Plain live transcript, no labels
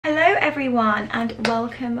everyone and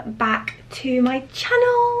welcome back to my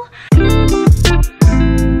channel.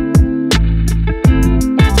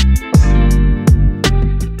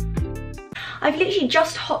 I've literally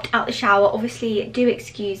just hopped out the shower. Obviously, do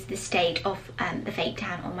excuse the state of the fake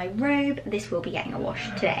tan on my robe. This will be getting a wash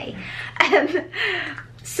today.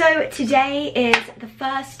 So today is the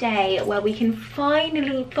first day where we can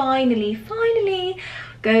finally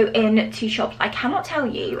go into shops. I cannot tell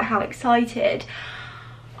you how excited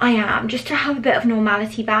I am just to have a bit of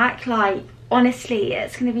normality back. Like, honestly,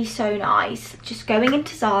 it's going to be so nice. Just going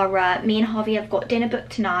into Zara. Me and Harvey have got dinner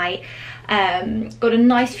booked tonight. Got a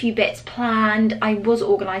nice few bits planned. I was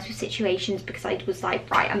organised with situations because I was like,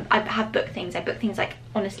 right, I have booked things. I booked things like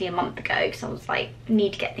honestly a month ago because I was like,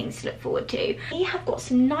 need to get things to look forward to. We have got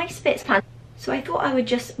some nice bits planned. So I thought I would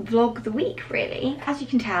just vlog the week, really. As you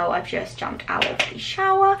can tell, I've just jumped out of the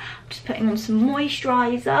shower. I'm just putting on some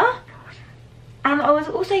moisturiser. And I was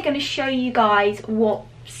also going to show you guys what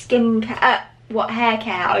skincare, what hair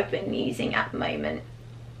care I've been using at the moment.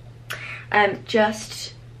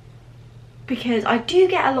 Just because I do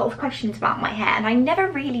get a lot of questions about my hair and I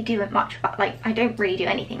never really do it much about, like, I don't really do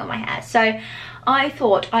anything on my hair. So I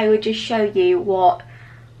thought I would just show you what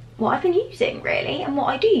I've been using, really, and what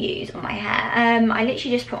I do use on my hair. I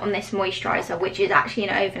literally just put on this moisturiser, which is actually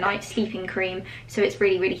an overnight sleeping cream, so it's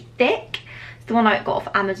really thick. It's the one I got off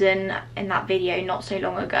Amazon in that video not so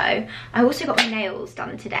long ago. I also got my nails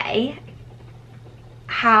done today.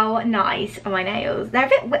 How nice are my nails? They're a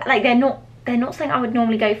bit, like, they're not something I would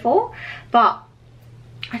normally go for, but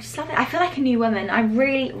I just love it. I feel like a new woman. I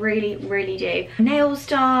really do. Nails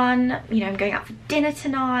done, you know, I'm going out for dinner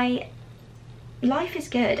tonight. Life is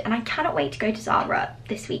good, and I cannot wait to go to Zara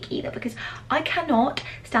this week either, because I cannot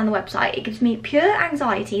stand the website. It gives me pure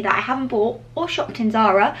anxiety that I haven't bought or shopped in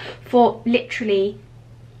Zara for literally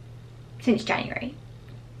since January.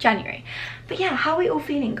 But yeah, how are we all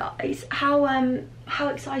feeling, guys? How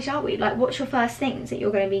excited are we? Like, what's your first things that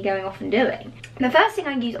you're going to be going off and doing? The first thing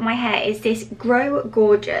I use on my hair is this Grow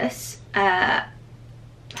Gorgeous hair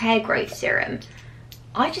growth serum.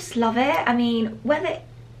 I just love it. I mean,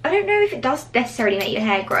 I don't know if it does necessarily make your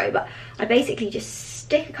hair grow, but I basically just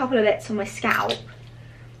stick a couple of bits on my scalp.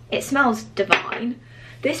 It smells divine.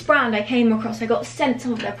 This brand I came across, I got sent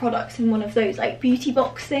some of their products in one of those like beauty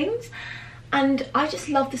box things, and I just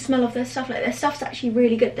love the smell of their stuff. Like, their stuff's actually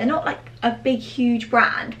really good. They're not like a big huge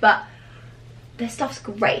brand, but their stuff's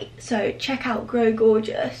great. So check out Grow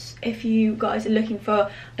Gorgeous if you guys are looking for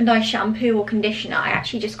a nice shampoo or conditioner. I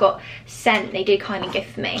actually just got sent, they did kind of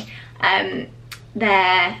gift me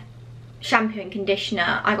their shampoo and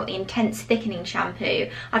conditioner. I got the Intense Thickening shampoo.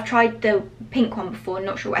 I've tried the pink one before,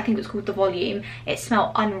 not sure, I think it was called the Volume. It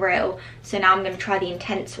smelled unreal, so now I'm going to try the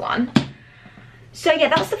Intense one. So yeah,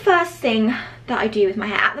 that's the first thing that I do with my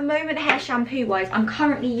hair. At the moment, hair shampoo wise, I'm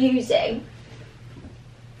currently using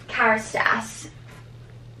Kerastase,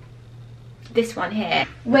 this one here,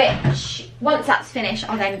 which once that's finished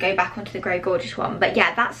I'll then go back onto the Grow Gorgeous one. But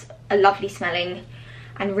yeah, that's a lovely smelling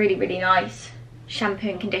and really nice shampoo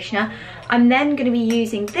and conditioner. I'm then going to be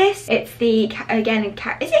using this. It's the, again,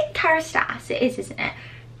 is it Kerastase? It is, isn't it?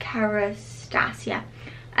 Kerastase, yeah.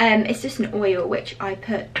 It's just an oil which I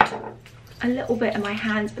put a little bit in my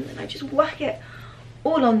hands and then I just whack it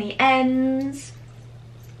all on the ends.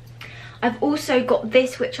 I've also got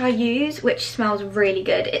this which I use, which smells really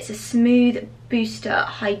good. It's a smooth booster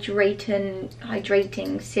hydrating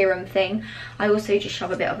serum thing. I also just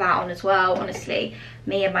shove a bit of that on as well. Honestly,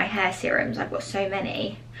 me and my hair serums, I've got so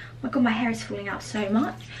many. Oh my god, my hair is falling out so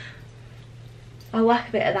much. I'll whack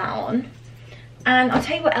a bit of that on. And I'll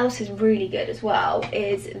tell you what else is really good as well,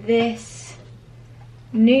 is this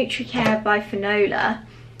Nutricare by Finola.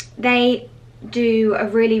 They do a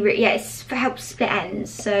yeah, it helps split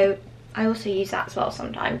ends, so I also use that as well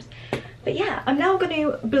sometimes. But yeah, I'm now going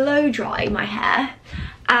to blow dry my hair,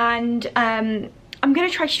 and I'm going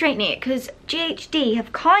to try straightening it because GHD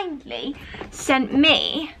have kindly sent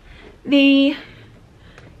me the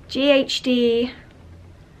GHD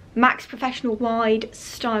Max Professional Wide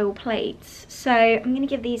Style plates. So I'm going to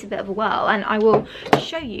give these a bit of a whirl and I will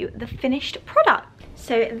show you the finished product.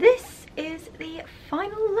 So this is the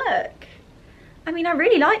final look. I mean, I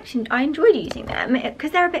really liked and I enjoyed using them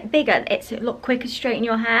because they're a bit bigger. It's a lot quicker to straighten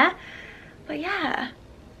your hair. But yeah,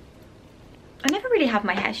 I never really have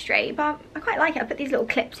my hair straight, but I quite like it. I put these little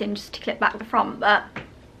clips in just to clip back the front. But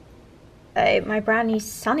so my brand new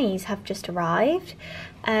sunnies have just arrived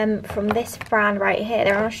from this brand right here.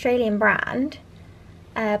 They're an Australian brand,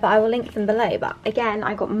 but I will link them below. But again,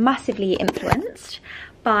 I got massively influenced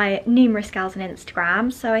by numerous gals on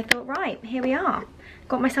Instagram, so I thought, right, here we are.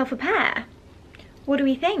 Got myself a pair. What do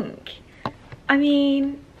we think? I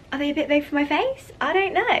mean, are they a bit big for my face? I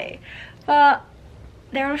don't know. But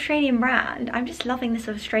they're an Australian brand. I'm just loving this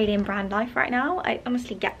Australian brand life right now. It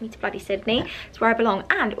honestly gets me to bloody Sydney. It's where I belong.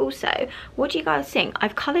 And also, what do you guys think?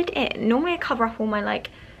 I've coloured in. Normally I cover up all my like,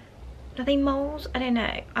 are they moles? I don't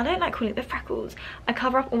know. I don't like calling it the freckles. I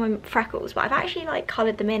cover up all my freckles, but I've actually like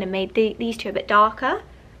coloured them in and made these two a bit darker.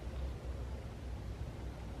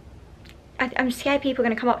 I'm scared people are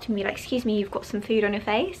going to come up to me like, excuse me, you've got some food on your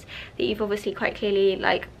face that you've obviously quite clearly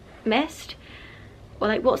like missed. Or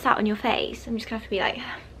like, what's that on your face? I'm just going to have to be like,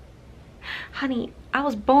 honey, I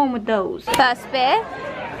was born with those. First beer.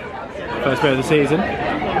 First beer of the season.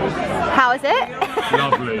 How is it?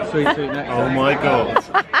 Lovely. Sweet, sweet neck. Oh my god.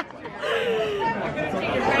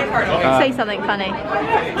 Say something funny.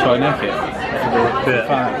 Shall I neck it?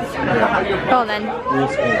 Yeah. Go on then.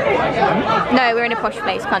 No, we're in a posh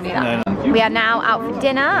place, can't do that. No. We are now out for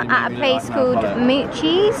dinner at a place called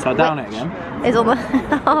Moochie's. Shall I down it again? Is on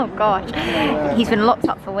the oh gosh. He's been locked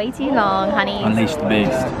up for way too long, honey. Unleash the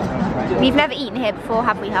beast. We've never eaten here before,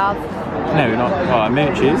 have we, Harv? No, we're not. Well,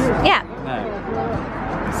 Moochie's? Yeah. No.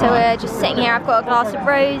 So we're just sitting here. I've got a glass of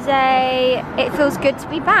rosé. It feels good to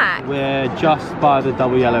be back. We're just by the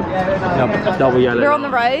double yellow. We're on the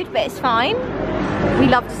road, but it's fine. We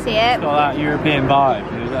love to see it. It's got that European vibe.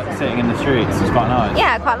 You're like sitting in the streets. It's quite nice.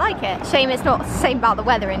 Yeah, I quite like it. Shame it's not the same about the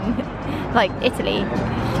weather in like Italy.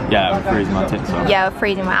 Yeah, we're freezing my tits off. Yeah, we're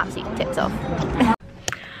freezing my absolute tits off.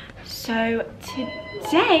 So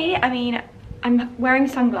today, I mean, I'm wearing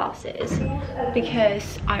sunglasses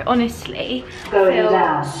because I honestly feel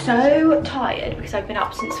so tired because I've been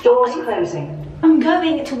up since 5. Doors closing. I'm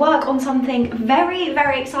going to work on something very,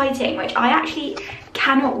 very exciting, which I actually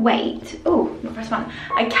cannot wait. Oh, not press one.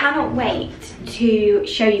 I cannot wait to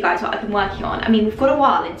show you guys what I've been working on. I mean, we've got a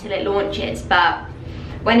while until it launches, but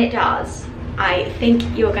when it does, I think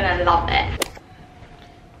you're gonna love it.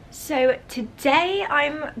 So today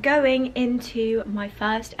I'm going into my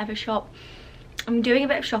first ever shop. I'm doing a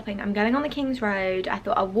bit of shopping. I'm going on the King's Road. I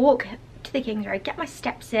thought I'll walk to the King's Road, get my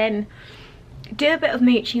steps in, do a bit of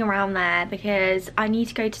mooching around there because I need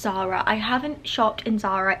to go to Zara. I haven't shopped in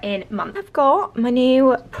Zara in months. I've got my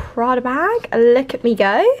new Prada bag. Look at me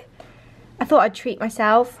go. I thought I'd treat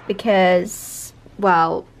myself because,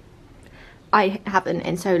 well, I haven't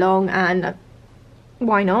in so long, and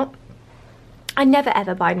why not? I never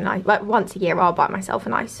ever buy a nice, like once a year I'll buy myself a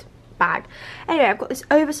nice bag. Anyway, I've got this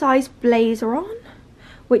oversized blazer on,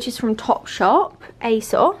 which is from Topshop,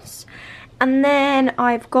 ASOS. And then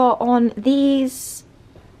I've got on these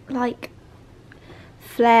like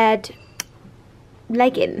flared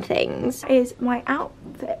legging things. Is my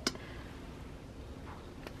outfit.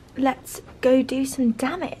 Let's go do some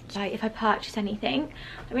damage. Like if I purchase anything,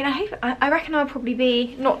 I mean, I reckon I'll probably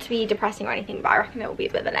be, not to be depressing or anything, but I reckon it will be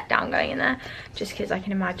a bit of a letdown going in there, just because I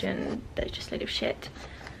can imagine there's just a load of shit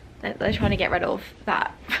that they're trying to get rid of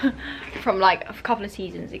that from like a couple of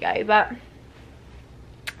seasons ago. But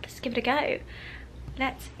let's give it a go.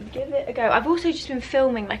 Let's give it a go. I've also just been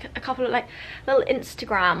filming like a couple of like little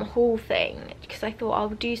Instagram haul thing because I thought I'll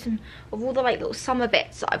do some of all the like little summer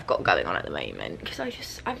bits that I've got going on at the moment, because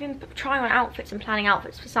I've been trying on outfits and planning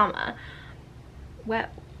outfits for summer.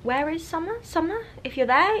 Where is summer? If you're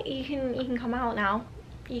there, you can come out now.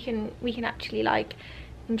 We can actually like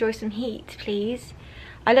enjoy some heat, please.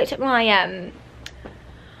 I looked at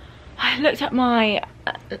my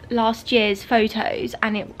last year's photos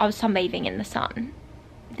and I was sunbathing in the sun.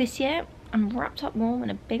 This year I'm wrapped up warm in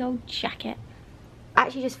a big old jacket.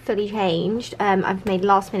 Actually just fully changed. I've made a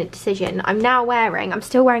last minute decision. I'm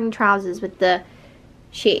still wearing trousers with the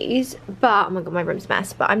shoes, but oh my god, my room's a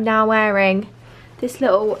mess. But I'm now wearing this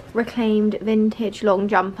little reclaimed vintage long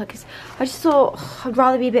jumper because I just thought I'd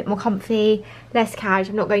rather be a bit more comfy, less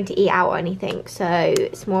casual. I'm not going to eat out or anything, so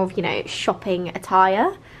it's more of, you know, shopping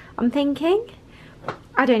attire, I'm thinking.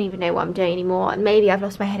 I don't even know what I'm doing anymore, and maybe I've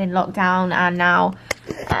lost my head in lockdown and now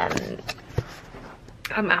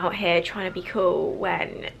I'm out here trying to be cool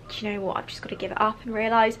when, do you know what, I've just got to give it up and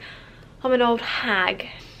realise I'm an old hag.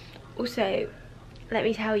 Also, let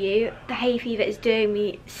me tell you, the hay fever is doing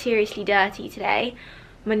me seriously dirty today.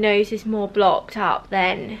 My nose is more blocked up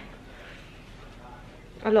than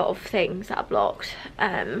a lot of things that are blocked.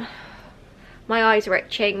 My eyes are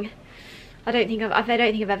itching. I don't think I've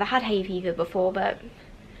ever had hay fever before, but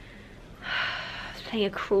it's playing a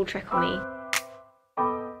cruel trick on me.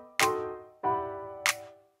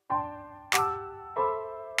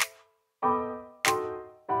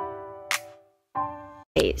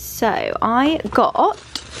 So I got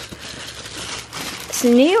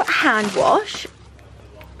some new hand wash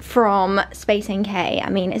from Space NK. I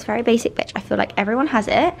mean, it's very basic, bitch. I feel like everyone has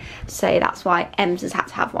it, so that's why Ems has had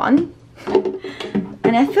to have one.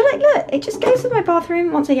 And I feel like, look, it just goes with my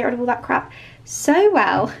bathroom once I get rid of all that crap so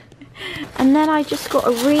well. And then I just got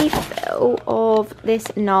a refill of this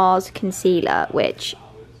NARS concealer, which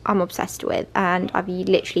I'm obsessed with, and I've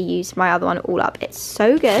literally used my other one all up. It's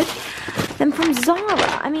so good. Then from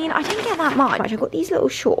Zara, I mean, I didn't get that much. I got these little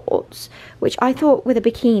shorts, which I thought with a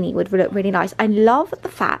bikini would look really nice. I love the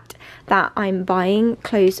fact that I'm buying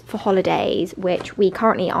clothes for holidays, which we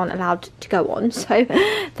currently aren't allowed to go on, so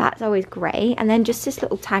that's always great. And then just this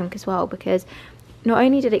little tank as well, because not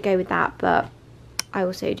only did it go with that, but I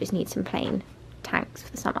also just need some plain tanks for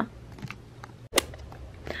the summer.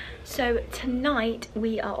 So tonight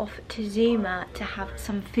we are off to Zuma to have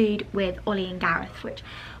some food with Ollie and Gareth, which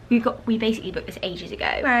we basically booked this ages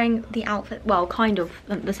ago. Wearing the outfit, well, kind of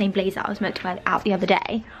the same blazer I was meant to wear out the other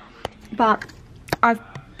day, but I've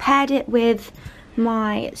paired it with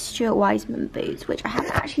my Stuart Wiseman boots, which I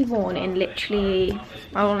haven't actually worn in literally,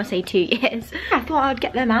 I want to say 2 years. I thought I'd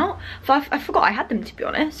get them out. I forgot I had them, to be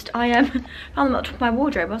honest. I found them at the top of my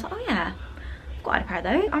wardrobe. I was like, oh yeah, I forgot I had a pair of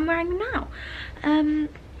those. I'm wearing them now.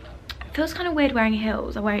 Feels kind of weird wearing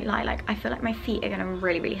heels, I won't lie. Like, I feel like my feet are gonna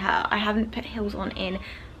really hurt. I haven't put heels on in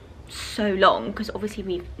so long because obviously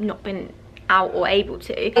we've not been out or able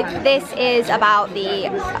to. This is about the,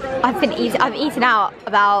 I've eaten out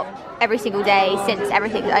about every single day since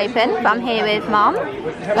everything's open, but I'm here with Mum.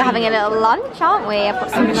 We're having a little lunch, aren't we? I've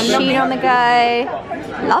got some tuna on the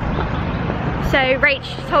go. Love. So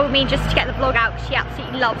Rach told me just to get the vlog out because she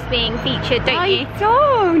absolutely loves being featured, don't you? I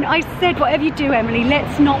don't. I said, whatever you do, Emily,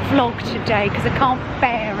 let's not vlog today because I can't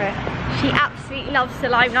bear it. She absolutely loves the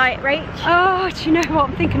limelight, Rach. Oh, do you know what?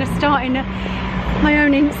 I'm thinking of starting my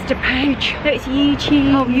own Insta page. No, it's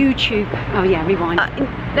YouTube. Oh, YouTube. Oh yeah, rewind.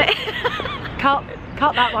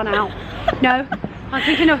 Cut that one out. No, I'm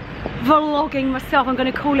thinking of vlogging myself. I'm going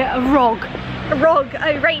to call it a rog. A rog?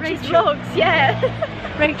 Oh, Rachel's vlogs, yeah.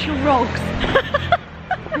 Rachel Rogs.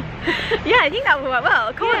 Yeah, I think that would work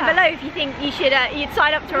well. Comment below if you think you should you'd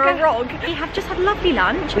sign up to a rog. We have just had a lovely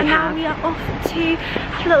lunch and now we are off to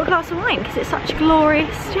have a little glass of wine because it's such a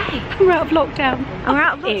glorious day. We're out of lockdown. And we're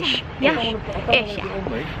out of lockdown. Ish. Yeah. Ish,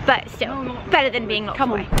 yeah. But still, better than being locked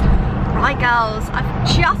away. Right, girls,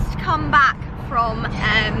 I've just come back from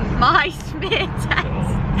my smear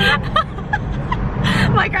test.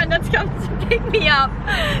 My granddad's come to pick me up.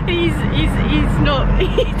 He's not,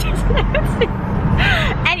 he doesn't know.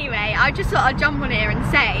 Anyway, I just thought I'd jump on here and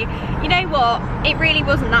say, you know what, it really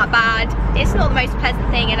wasn't that bad. It's not the most pleasant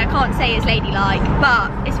thing and I can't say it's ladylike,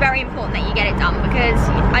 but it's very important that you get it done because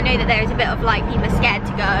I know that there is a bit of like people are scared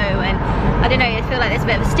to go and I don't know, I feel like there's a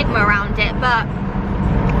bit of a stigma around it, but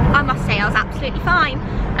I must say I was absolutely fine.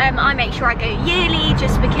 I make sure I go yearly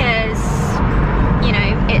just because, you know,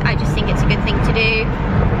 I just think it's a good thing to do.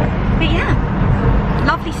 But yeah,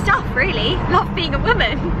 lovely stuff really. Love being a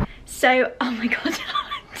woman. So, oh my god,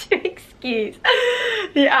 to excuse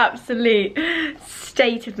the absolute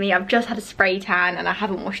state of me. I've just had a spray tan and I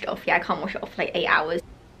haven't washed it off yet. I can't wash it off for like 8 hours.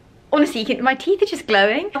 Honestly, my teeth are just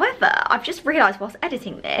glowing. However, I've just realised whilst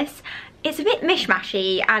editing this, it's a bit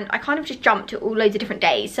mishmashy and I kind of just jumped to all loads of different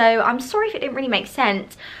days. So I'm sorry if it didn't really make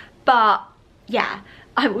sense, but yeah,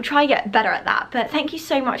 I will try and get better at that. But thank you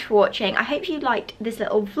so much for watching. I hope you liked this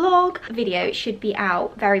little vlog. The video should be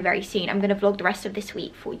out very soon. I'm going to vlog the rest of this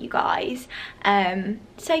week for you guys.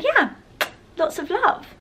 So yeah, lots of love.